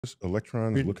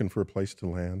Electrons looking for a place to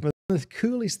land. One of the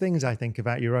coolest things I think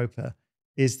about Europa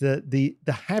is that the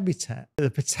habitat,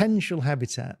 the potential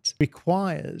habitat,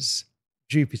 requires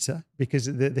Jupiter because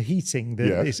of the heating.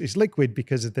 It's liquid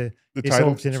because of it's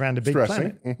orbiting around a big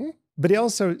planet. But it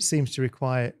also seems to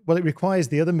require, well, it requires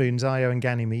the other moons, Io and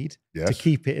Ganymede, to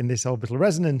keep it in this orbital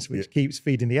resonance, which keeps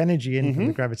feeding the energy in from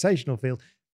the gravitational field.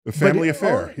 The family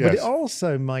affair, But it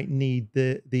also might need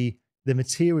the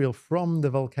material from the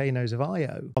volcanoes of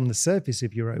Io on the surface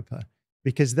of Europa,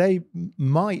 because they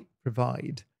might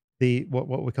provide the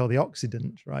what we call the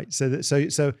oxidant, right?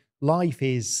 So life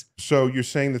is. So you're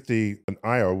saying that an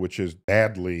Io, which is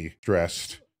badly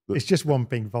stressed, it's just one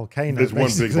big volcano. There's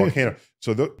one big volcano.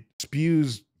 So that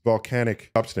spews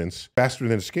volcanic substance faster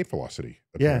than escape velocity,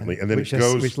 apparently, and then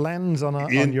which lands on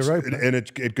Europa, and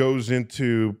it goes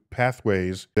into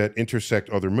pathways that intersect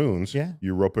other moons,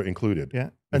 Europa included.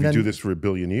 And you do this for 1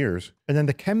 billion years, and then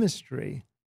the chemistry,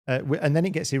 and then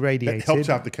it gets irradiated. It helps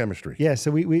out the chemistry. Yeah.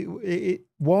 So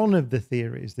one of the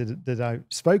theories that I've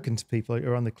spoken to people who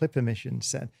are on the Clipper mission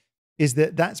said is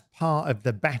that that's part of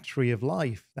the battery of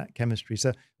life, that chemistry.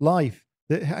 So life.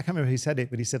 I can't remember who said it,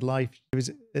 but he said life.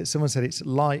 Someone said it's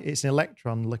an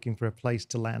electron looking for a place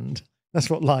to land. That's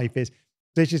what life is.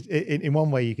 So it's just in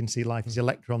one way you can see life as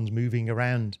electrons moving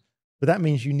around, but that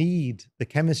means you need the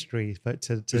chemistry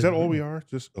to. Is that all we are?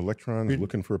 Just electrons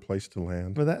looking for a place to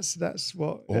land? Well, that's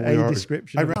what a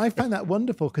description. I find that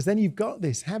wonderful, because then you've got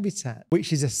this habitat,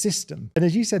 which is a system. And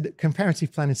as you said,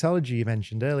 comparative planetology you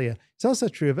mentioned earlier, it's also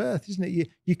true of Earth, isn't it?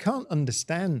 You can't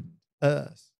understand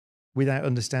Earth without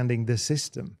understanding the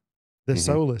system, the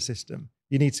solar system.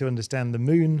 You need to understand the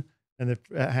moon and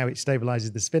how it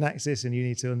stabilizes the spin axis, and you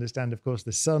need to understand, of course,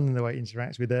 the sun and the way it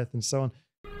interacts with Earth and so on.